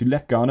 Ghanaians who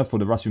left Ghana for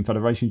the Russian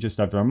Federation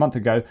just over a month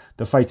ago,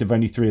 the fate of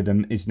only 3 of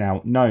them is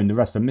now known. The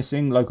rest are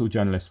missing, local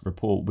journalists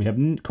report. We have,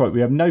 quote,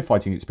 we have no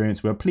fighting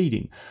experience. We are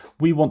pleading.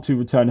 We want to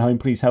return home.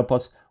 Please help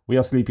us. We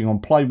are sleeping on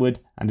plywood,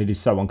 and it is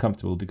so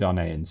uncomfortable, the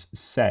Ghanaians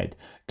said.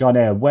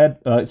 Ghana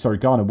Web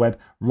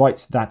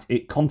writes that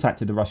it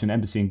contacted the Russian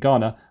embassy in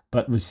Ghana,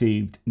 but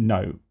received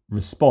no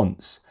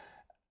response.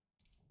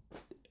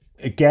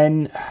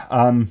 Again,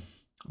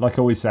 like I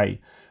always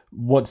say,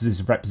 what does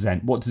this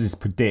represent? What does this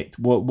predict?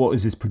 What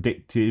is this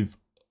predictive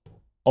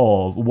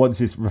of? What is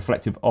this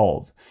reflective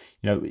of?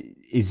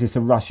 is this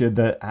a Russia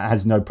that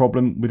has no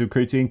problem with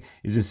recruiting?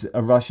 Is this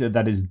a Russia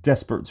that is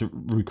desperate to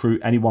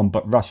recruit anyone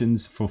but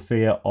Russians for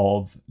fear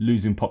of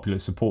losing popular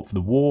support for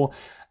the war,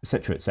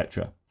 etc.,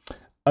 etc.?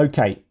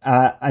 Okay,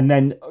 and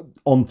then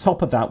on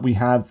top of that, we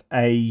have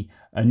a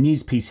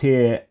news piece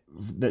here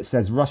that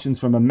says Russians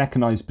from a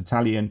mechanized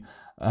battalion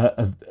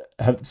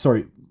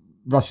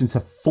Russians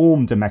have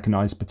formed a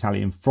mechanized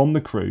battalion from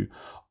the crew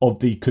of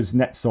the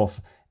Kuznetsov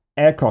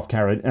aircraft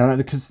carrier. And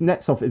the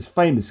Kuznetsov is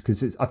famous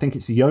because I think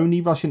it's the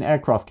only Russian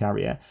aircraft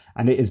carrier,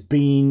 and it has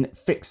been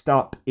fixed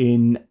up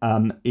in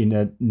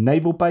a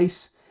naval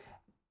base,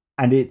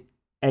 and it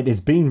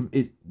has been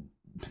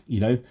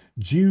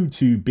due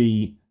to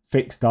be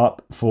fixed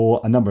up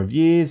for a number of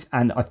years,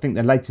 and I think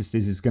the latest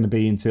is going to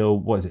be until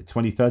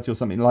 2030 or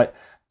something. Like,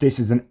 this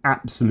is an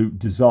absolute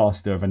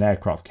disaster of an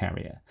aircraft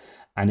carrier,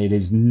 and it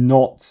is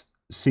not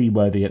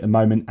seaworthy at the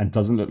moment and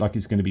doesn't look like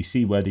it's going to be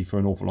seaworthy for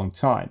an awful long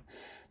time.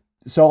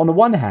 So on the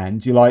one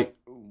hand, you're like,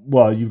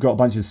 well, you've got a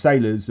bunch of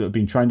sailors that have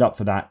been trained up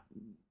for that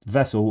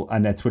vessel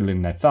and they're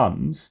twiddling their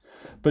thumbs,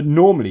 but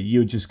normally you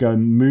would just go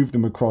and move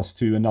them across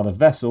to another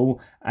vessel,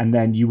 and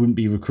then you wouldn't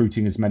be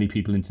recruiting as many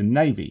people into the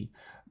Navy.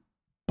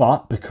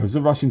 But because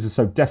the Russians are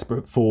so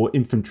desperate for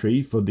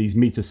infantry, for these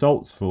meat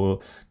assaults, for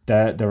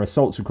their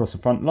assaults across the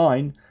front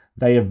line,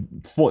 they're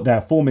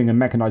forming a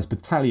mechanized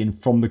battalion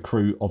from the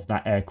crew of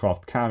that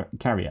aircraft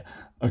carrier,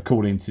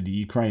 according to the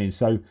Ukrainians.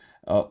 So,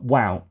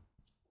 wow.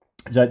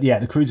 So, yeah,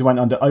 the cruiser went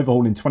under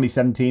overhaul in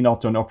 2017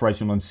 after an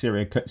operation on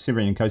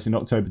Syrian coast in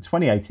October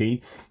 2018.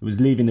 It was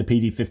leaving the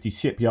PD-50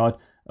 shipyard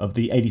of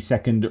the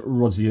 82nd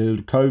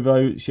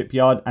Rosyllkovo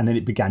shipyard, and then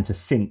it began to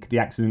sink. The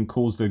accident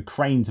caused a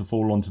crane to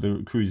fall onto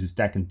the cruiser's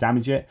deck and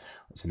damage it.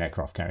 It's an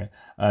aircraft carrier.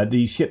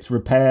 The ship's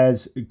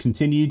repairs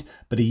continued,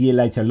 but a year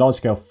later, a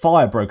large-scale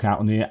fire broke out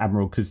on the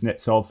Admiral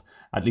Kuznetsov.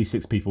 At least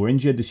 6 people were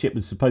injured. The ship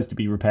was supposed to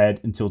be repaired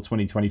until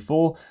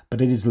 2024,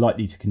 but it is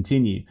likely to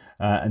continue.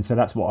 And so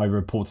that's what I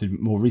reported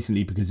more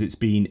recently, because it's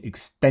been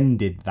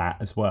extended that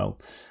as well.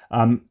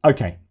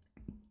 Okay.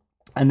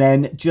 And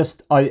then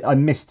I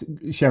missed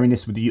sharing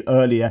this with you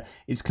earlier.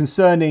 It's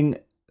concerning,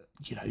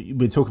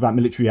 we talk about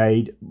military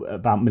aid,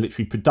 about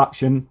military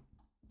production,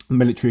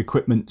 military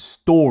equipment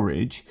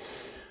storage.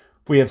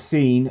 We have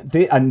seen,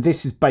 and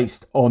this is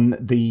based on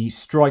the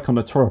strike on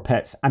the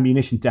Toropets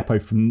ammunition depot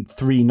from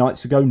 3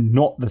 nights ago,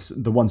 not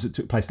the ones that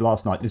took place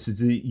last night. This is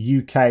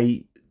the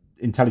UK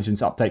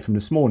intelligence update from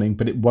this morning,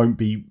 but it won't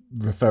be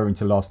referring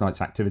to last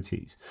night's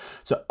activities.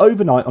 So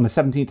overnight on the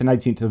 17th and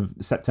 18th of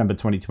September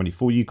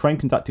 2024, Ukraine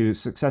conducted a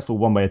successful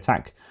one-way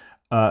attack,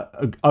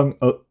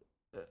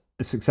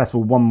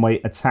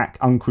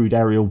 uncrewed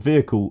aerial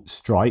vehicle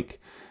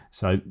strike.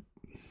 So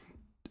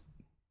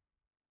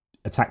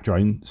attack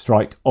drone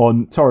strike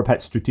on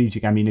Toropets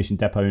strategic ammunition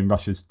depot in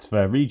Russia's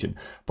Tver region,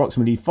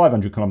 approximately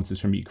 500 kilometers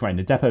from Ukraine.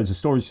 The depot is a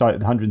storage site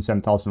of the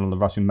 107th Arsenal of the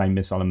Russian Main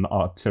Missile and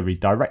Artillery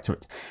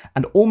Directorate,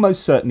 and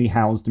almost certainly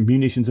housed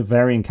munitions of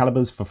varying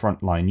calibers for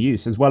frontline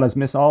use, as well as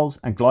missiles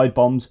and glide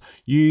bombs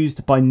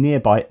used by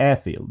nearby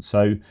airfields.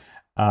 So,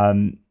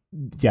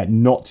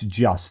 not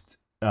just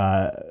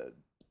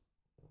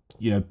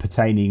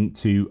pertaining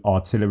to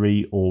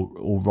artillery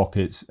or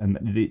rockets, and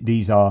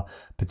these are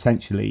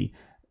potentially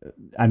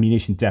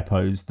ammunition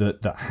depots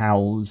that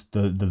house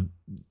the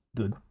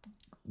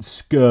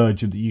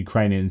scourge of the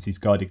Ukrainians, these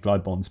guided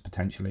glide bombs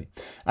potentially.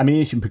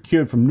 Ammunition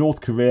procured from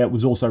North Korea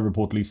was also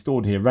reportedly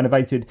stored here.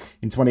 Renovated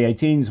in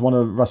 2018 is one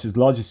of Russia's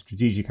largest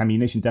strategic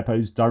ammunition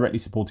depots, directly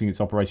supporting its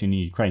operation in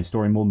Ukraine,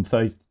 storing more than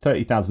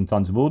 30,000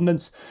 tons of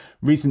ordnance.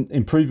 Recent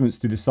improvements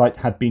to the site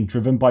had been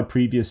driven by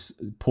previous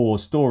poor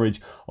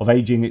storage of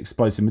aging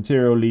explosive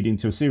material, leading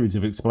to a series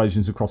of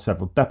explosions across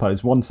several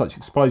depots. One such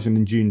explosion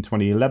in June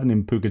 2011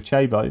 in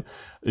Pugachevo,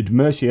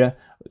 Udmurtia,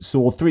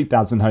 saw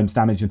 3,000 homes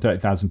damaged and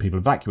 30,000 people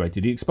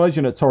evacuated. The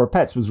explosion at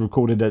Toropets was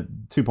recorded at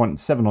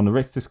 2.7 on the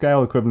Richter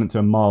scale, equivalent to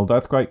a mild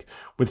earthquake,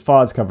 with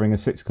fires covering a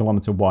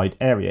 6-kilometre wide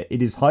area.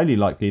 It is highly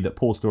likely that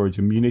poor storage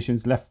of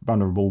munitions, left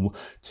vulnerable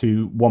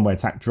to one-way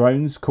attack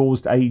drones,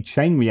 caused a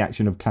chain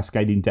reaction of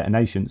cascading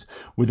detonations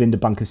within the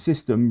bunker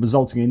system,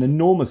 resulting in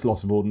enormous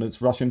loss of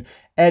ordnance. Russian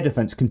air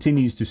defence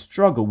continues to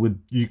struggle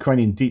with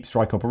Ukrainian deep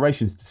strike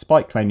operations,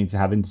 despite claiming to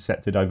have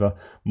intercepted over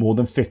more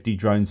than 50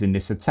 drones in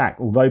this attack.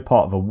 Although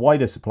part of a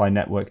wider supply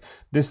network,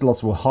 this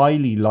loss will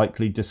highly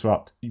likely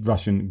disrupt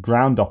Russian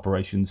ground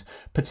operations,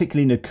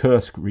 particularly in the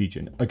Kursk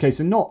region. Okay,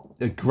 so not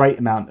a great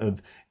amount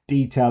of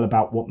detail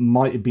about what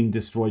might have been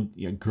destroyed,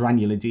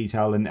 granular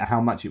detail and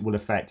how much it will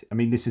affect. I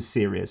mean, this is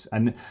serious,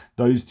 and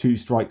those 2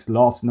 strikes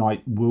last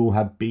night will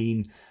have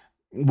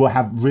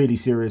really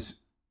serious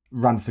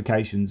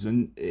ramifications,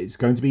 and it's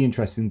going to be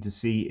interesting to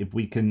see if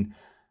we can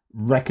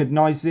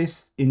recognize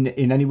this in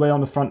any way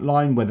on the front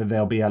line, whether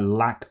there'll be a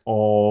lack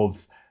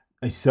of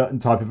a certain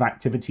type of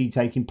activity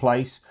taking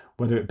place,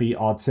 whether it be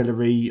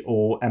artillery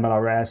or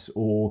MLRS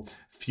or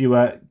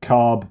fewer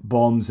carb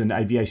bombs and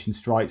aviation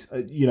strikes.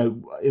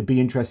 It'd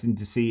be interesting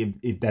to see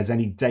if there's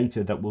any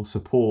data that will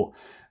support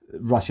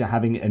Russia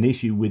having an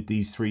issue with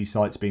these 3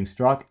 sites being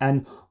struck.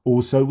 And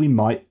also we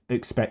might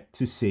expect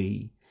to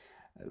see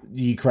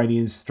the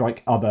Ukrainians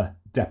strike other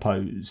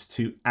depots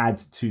to add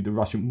to the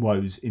Russian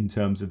woes in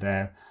terms of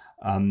their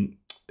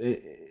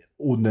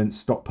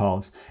ordnance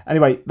stockpiles.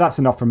 Anyway, that's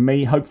enough from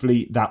me.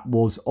 Hopefully that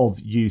was of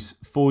use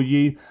for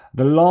you.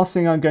 The last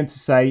thing I'm going to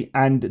say,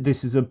 and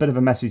this is a bit of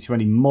a message to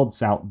any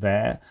mods out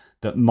there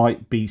that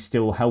might be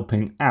still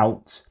helping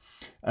out,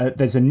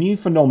 there's a new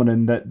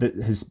phenomenon that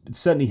has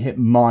certainly hit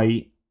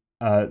my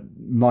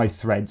my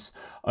threads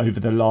over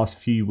the last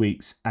few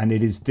weeks, and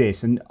it is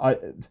this. And I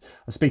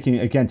was speaking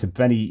again to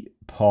Benny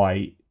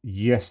Pie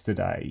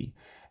yesterday,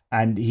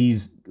 and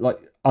he's like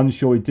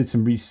unsure. He did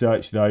some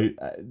research though.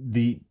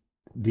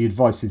 The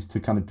advice is to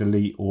kind of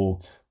delete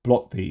or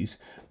block these,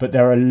 but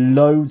there are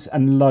loads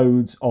and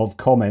loads of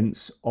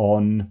comments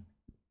on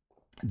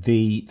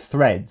the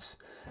threads,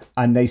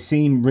 and they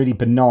seem really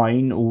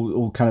benign,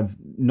 or kind of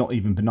not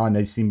even benign.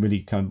 They seem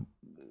really kind of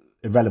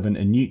irrelevant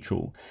and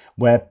neutral,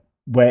 where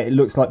it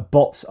looks like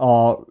bots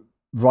are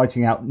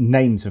writing out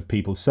names of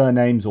people,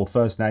 surnames or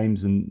first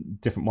names,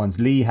 and different ones: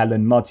 Lee,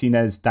 Helen,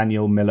 Martinez,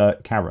 Daniel, Miller,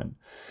 Karen.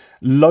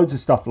 Loads of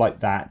stuff like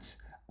that.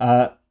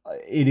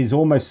 It is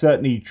almost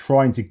certainly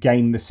trying to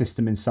game the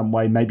system in some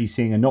way, maybe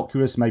seeing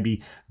innocuous,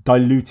 maybe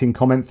diluting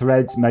comment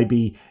threads,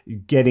 maybe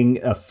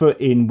getting a foot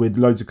in with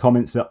loads of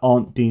comments that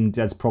aren't deemed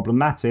as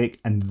problematic,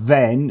 and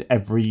then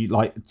every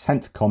like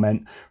 10th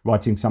comment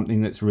writing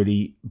something that's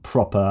really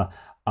proper,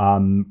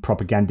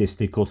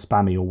 propagandistic or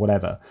spammy or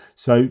whatever.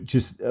 So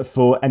just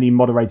for any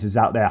moderators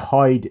out there,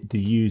 hide the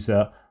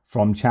user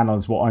from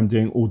channels, what I'm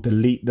doing, or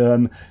delete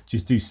them.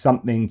 Just do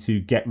something to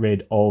get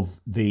rid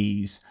of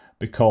these,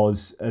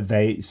 because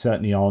they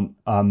certainly aren't,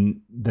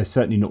 they're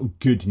certainly not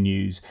good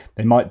news.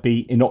 They might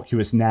be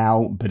innocuous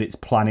now, but it's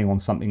planning on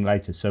something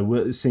later. So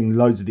we're seeing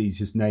loads of these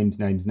just names,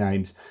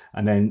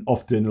 and then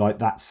often like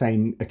that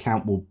same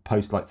account will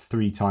post like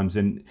 3 times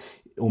in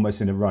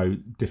almost in a row,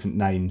 different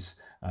names.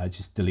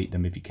 Just delete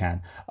them if you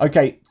can.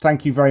 Okay,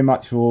 thank you very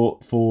much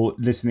for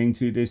listening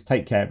to this.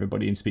 Take care,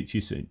 everybody, and speak to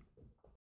you soon.